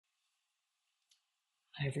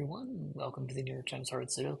Hi everyone, welcome to the New York Times Hard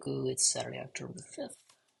Sudoku. It's Saturday, October the 5th.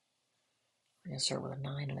 We're going to start with a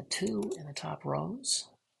 9 and a 2 in the top rows.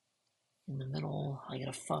 In the middle, I get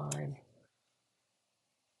a 5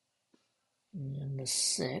 and a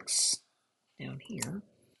 6 down here.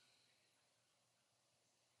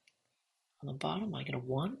 On the bottom, I get a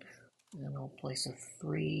 1, and then I'll place a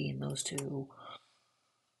 3 in those two.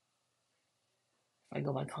 If I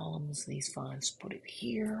go by columns, these 5s put it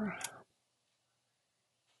here.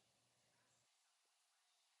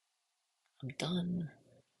 I'm done.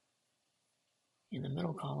 In the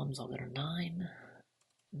middle columns, I'll get a 9,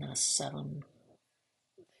 and then a 7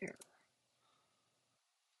 there.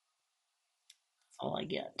 That's all I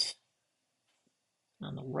get.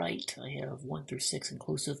 On the right, I have 1 through 6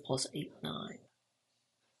 inclusive, plus 8, 9.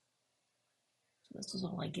 So this is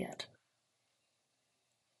all I get.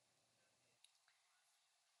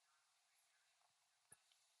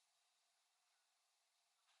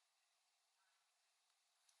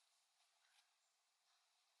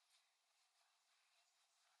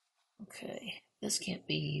 Okay, this can't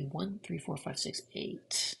be 1, 3, 4, 5, 6,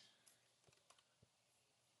 8.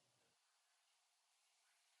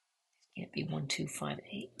 Can't be 1, 2, 5,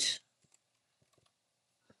 8.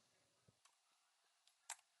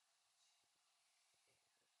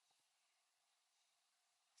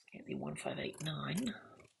 Can't be 1, 5, 8, 9.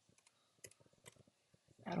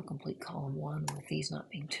 That'll complete column 1 with these not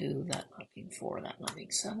being 2, that not being 4, that not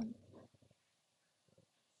being 7.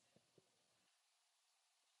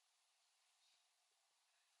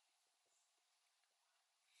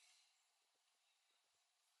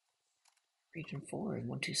 Region 4 is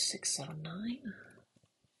 1, 2, 6, 7, 9.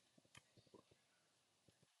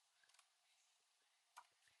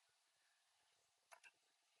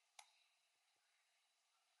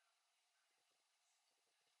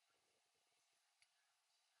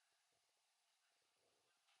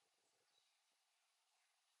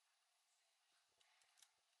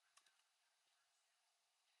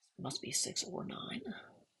 Must be 6 or 9.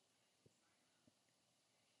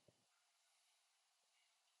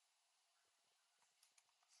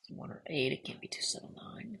 1 or 8, it can't be 2, 7,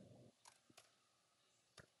 9.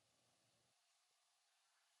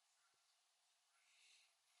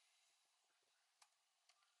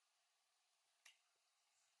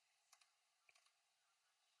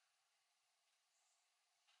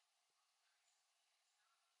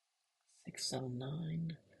 6, 7,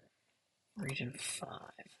 9. Region 5.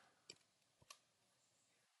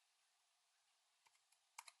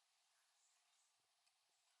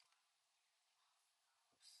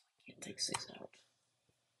 Can't take 6 out.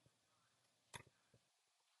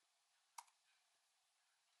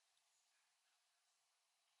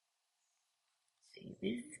 See,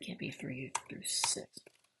 this can't be 3 through 6.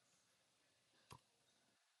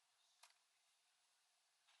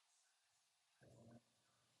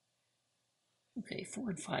 Okay, 4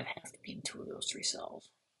 and 5 have to be in 2 of those 3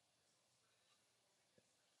 cells.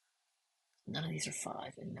 None of these are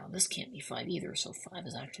 5, and now this can't be 5 either, so 5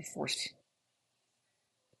 is actually forced.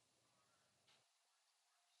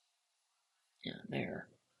 Yeah, there.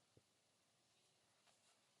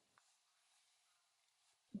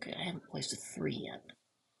 Okay, I haven't placed a 3 yet.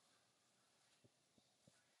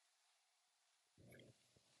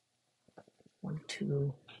 One,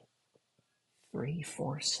 two, 3,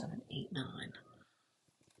 4, 7, 8, 9.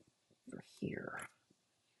 For here.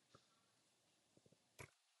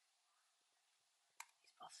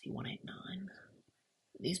 These both see 1, 8, 9.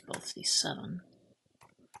 These both see 7.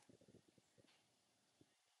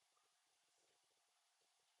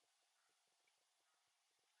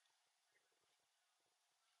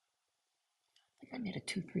 I think I made a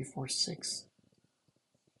 2, 3, 4, 6,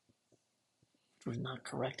 which was not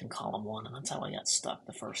correct in column 1, and that's how I got stuck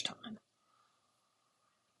the first time.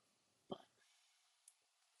 But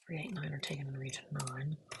 3, 8, 9 are taken in region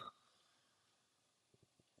 9.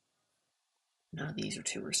 None of these are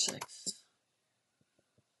 2 or 6.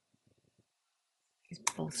 These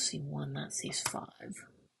both see 1, that sees 5.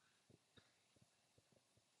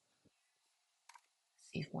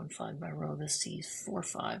 Sees 1, 5 by row, this sees 4,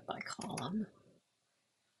 5 by column.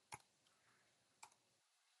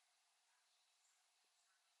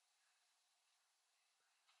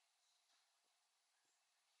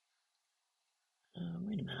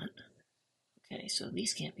 Wait a minute. Okay, so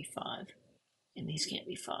these can't be 5, and these can't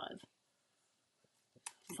be 5.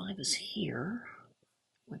 5 is here.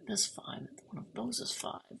 With this 5, one of those is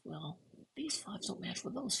 5. Well, these 5s don't match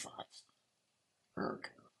with those 5s. Erg.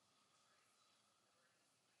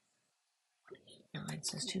 9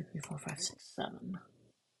 says 2, 3, 4, 5, 6, 7.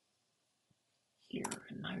 Here,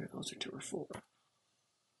 and neither of those are 2 or 4.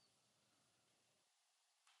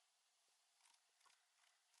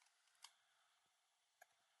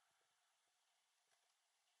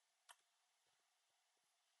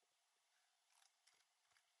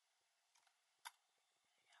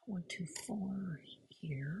 124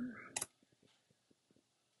 here.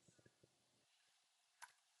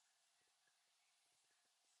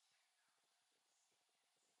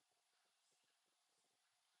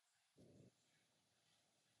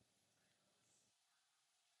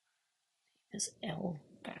 This L,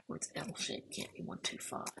 backwards L shape can't be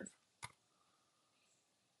 125.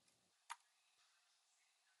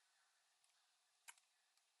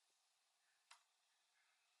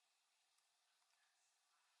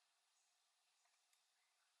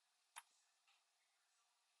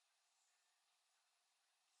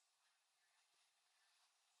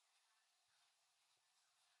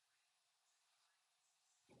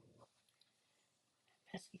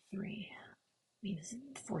 Pesky 3 means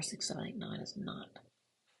 4, 6, 7, 8, 9 is not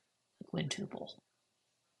a quintuple.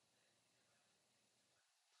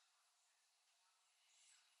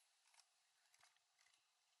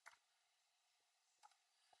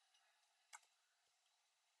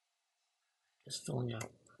 Just filling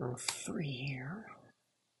out row 3 here.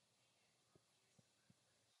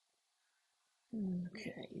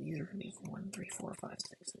 Okay, these are going to be 1, 3, 4, 5,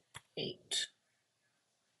 6, 8.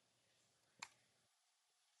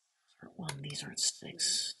 These aren't 1, these aren't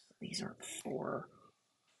 6, these aren't 4.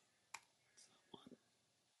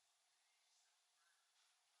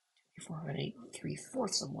 4, 8,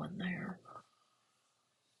 3/4 of 1 there.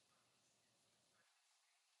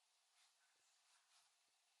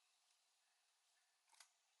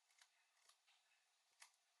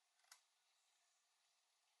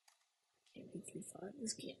 Can't be 3, 5.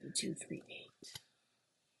 This can't be 2, 3, 8.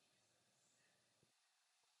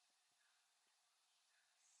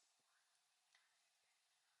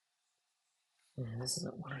 And this is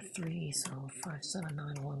at 1 or 3, so 5, 7,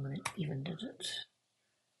 9, 1 minute even digit.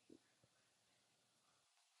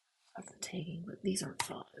 After taking, but these aren't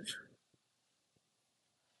 5.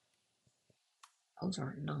 Those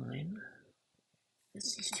aren't 9.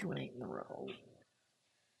 This sees 2 and 8 in a row.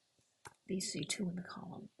 These see 2 in the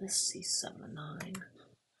column. This sees 7 and 9.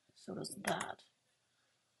 So does that.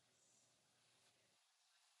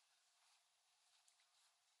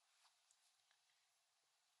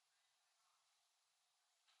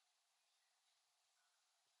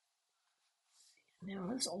 Now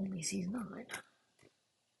this only sees 9.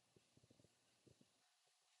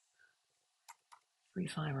 3,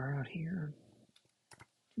 5 are out here.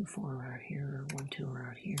 2, 4 are out here. 1, 2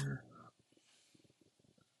 are out here.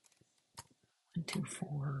 1, 2,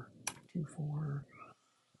 4. 2, 4.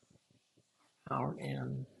 Out,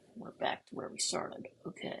 and we're back to where we started.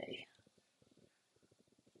 Okay.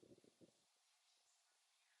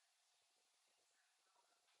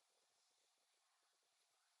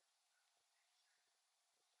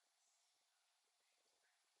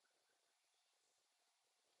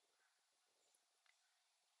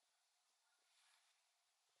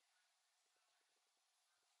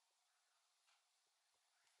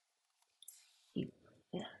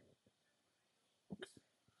 Yeah. Oops.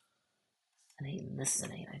 An 8 and this is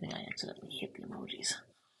an 8. I think I accidentally hit the emojis.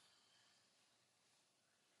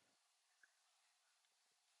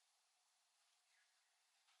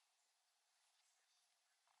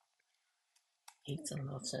 Eight's an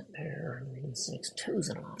offset pair in region 6. Two's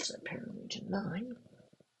an offset pair in region 9.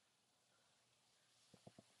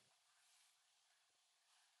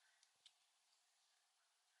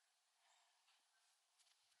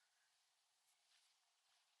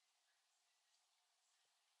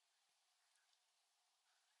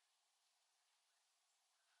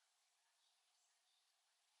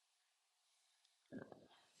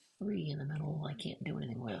 Three in the middle, I can't do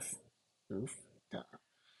anything with. Oof. Duh.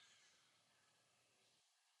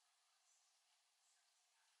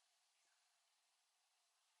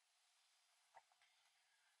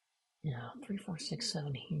 Yeah, 3, 4, 6,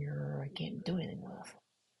 7 here, I can't do anything with.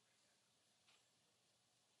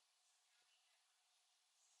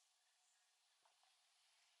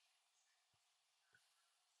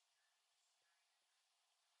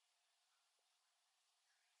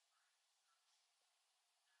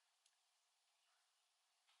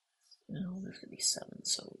 No, this could be 7,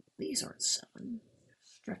 so these aren't 7.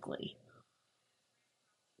 Strictly.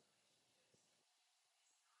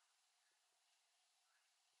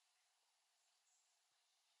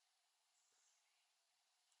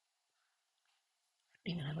 I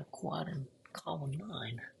don't even have a quad in column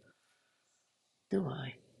 9. Do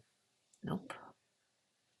I? Nope.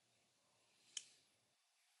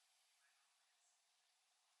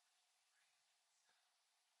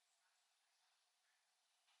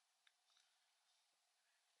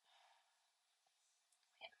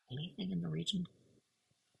 Anything in the region?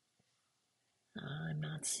 I'm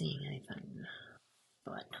not seeing anything.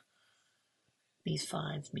 But These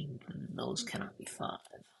fives mean those cannot be five.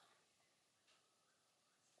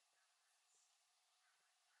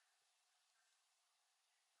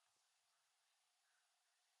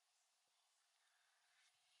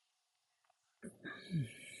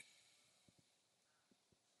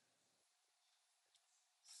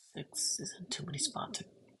 6 isn't too many spots in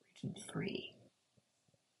region 3.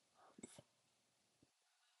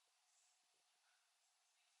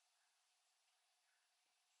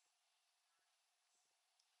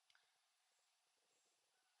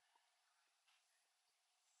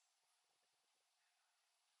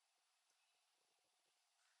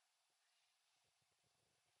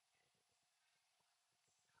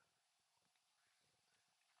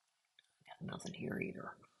 Got nothing here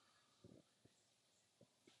either.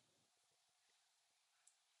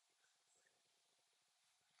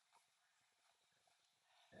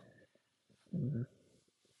 Mm-hmm.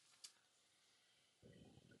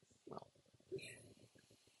 Well,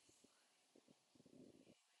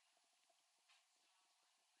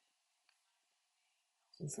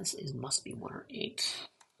 since this is must be 1 or 8,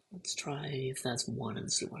 let's try if that's 1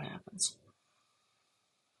 and see what happens.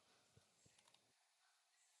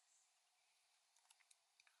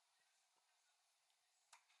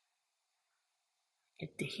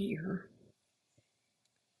 Get to here,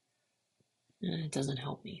 and it doesn't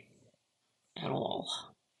help me at all.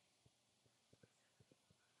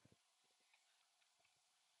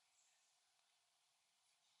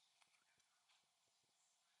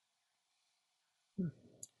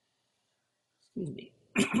 Excuse me.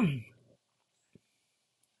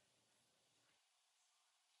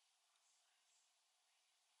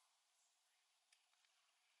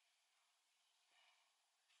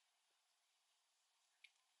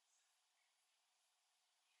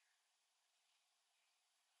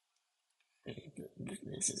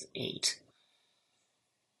 This is 8.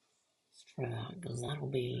 Let's try that, because that'll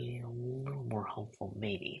be a little more helpful,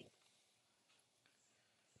 maybe.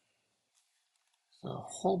 So a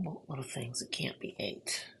whole boatload of things that can't be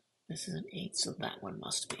 8. This is an 8, so that one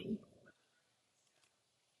must be.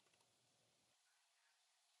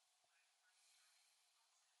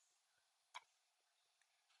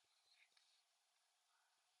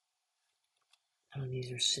 None of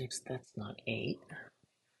these are 6, that's not 8.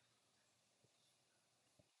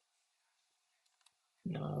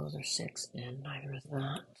 None of those are 6, and neither is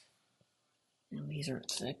that. And these are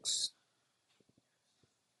 6.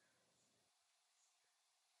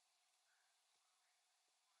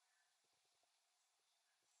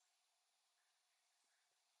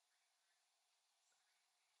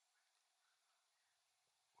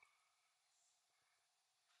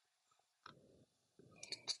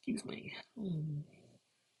 Excuse me.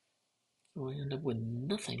 So I end up with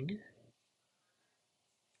nothing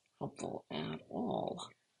helpful at all,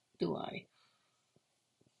 do I?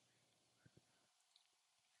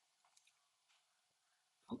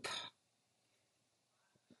 Nope.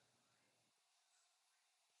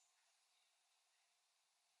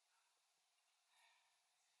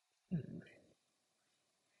 Hmm.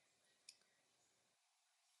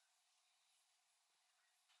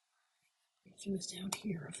 He was down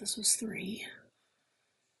here. If this was 3,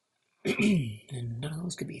 then none of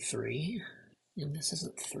those could be 3. And this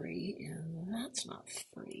isn't 3, and that's not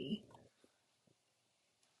 3.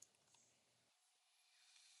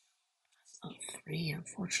 That's not 3,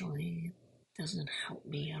 unfortunately. It doesn't help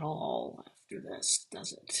me at all after this,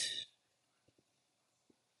 does it?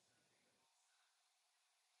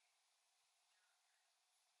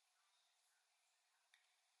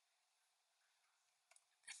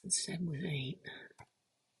 Instead with 8.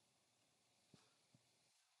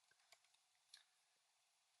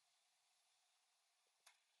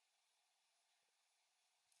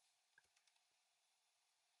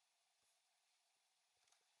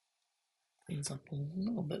 Cleans up a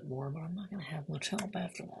little bit more, but I'm not going to have much help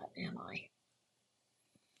after that, am I?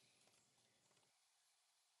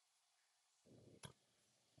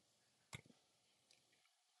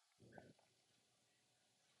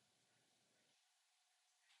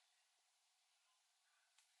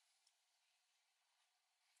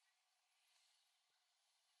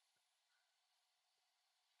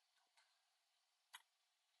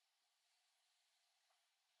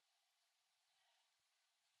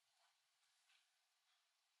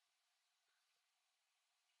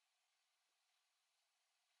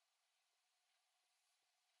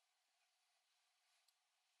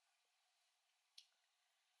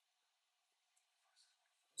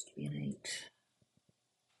 Supposed to be an 8.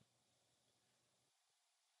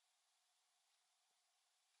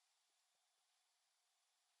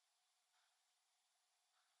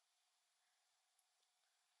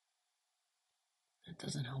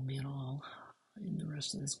 Doesn't help me at all in the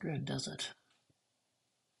rest of this grid, does it?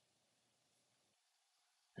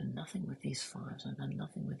 And nothing with these 5s, and then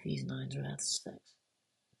nothing with these 9s, or that's 6.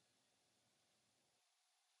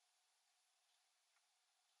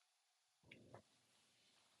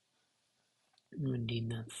 Indeed,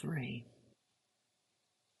 that 3.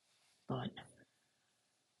 But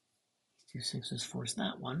these 2 6s force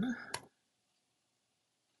that one.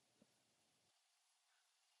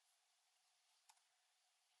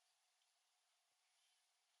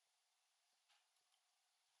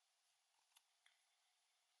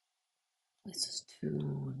 This is 2,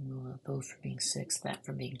 and we'll have both from being 6, that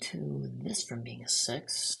from being 2, and this from being a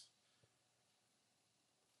 6.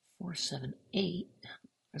 4, 7, 8. I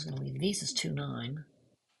was going to leave these as 2, 9.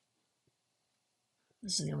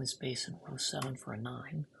 This is the only space in row 7 for a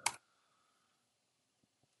 9.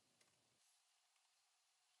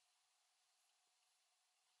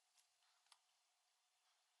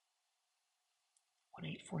 1,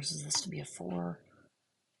 8 forces this to be a 4.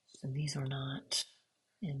 So these are not,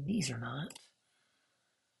 and these are not.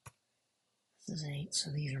 This is 8,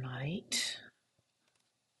 so these are not 8.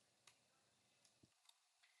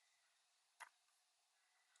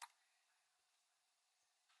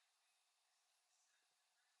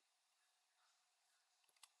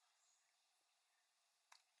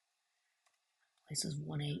 This is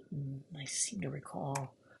 1, 8, and I seem to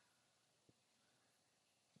recall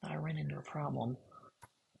that I ran into a problem.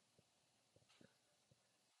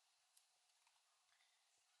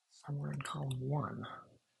 Somewhere in column 1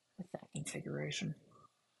 with that configuration.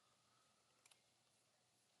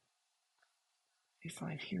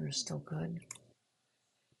 5 here is still good.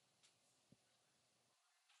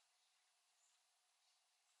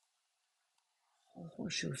 Whole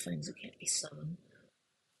horseshoe of things, it can't be 7.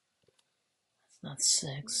 That's not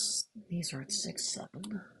 6. These are at 6,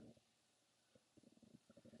 7.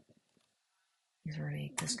 These are at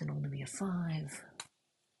 8. This can only be a 5.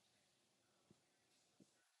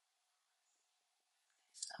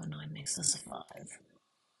 7, 9 makes this a 5.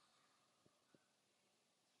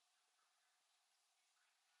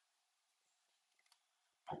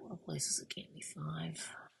 All places it can't be 5.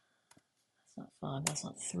 That's not 5. That's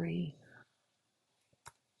not 3.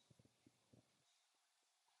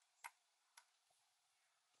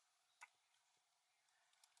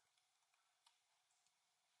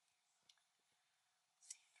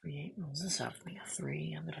 Three, 8 rolls this out for me a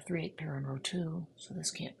 3. I've got a 3, 8 pair in row 2, so this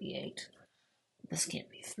can't be 8. This can't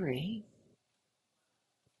be 3.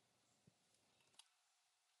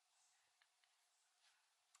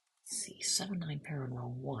 Let's see, 7, 9 pair in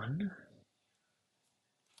row 1.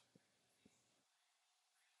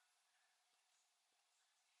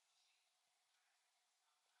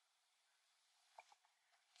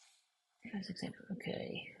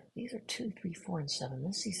 Okay, these are 2, 3, 4, and 7.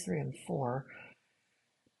 This sees 3 and 4.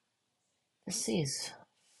 This sees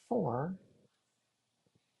 4.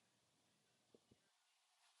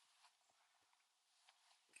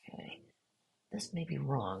 Okay, this may be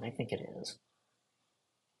wrong. I think it is.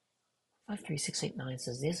 5, 3, 6, 8, 9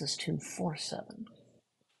 says this is 2, 4, 7.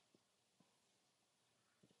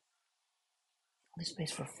 Only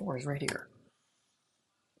space for 4 is right here.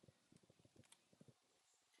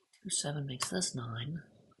 2, 7 makes this 9.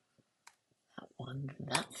 That 1,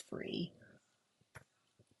 that 3.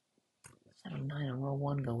 7, 9 and row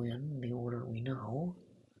 1 go in the order we know.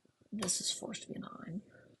 This is forced to be a 9.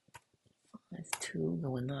 5, 2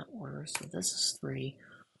 go in that order, so this is 3.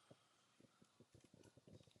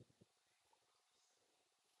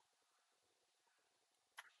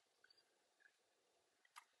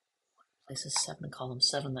 Places 7 in column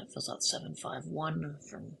 7, that fills out 7, 5, 1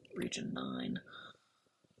 from region 9.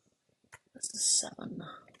 This is 7.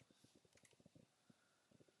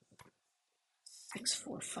 6,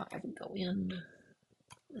 4, 5 go in.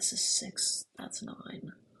 This is 6, that's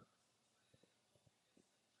 9.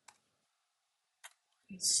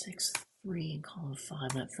 6, 3 in column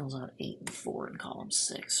 5, that fills out 8 and 4 in column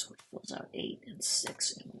 6, which fills out 8 and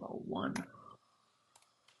 6 in row 1.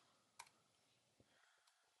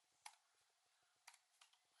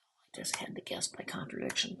 I just had to guess by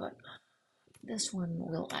contradiction, but this one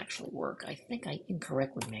will actually work. I think I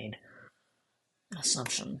incorrectly made an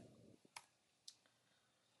assumption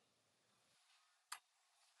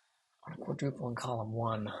on a quadruple in column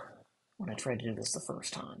 1 when I tried to do this the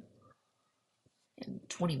first time. In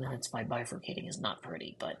 20 minutes, my bifurcating is not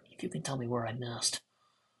pretty, but if you can tell me where I missed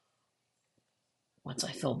once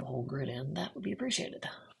I filled the whole grid in, that would be appreciated.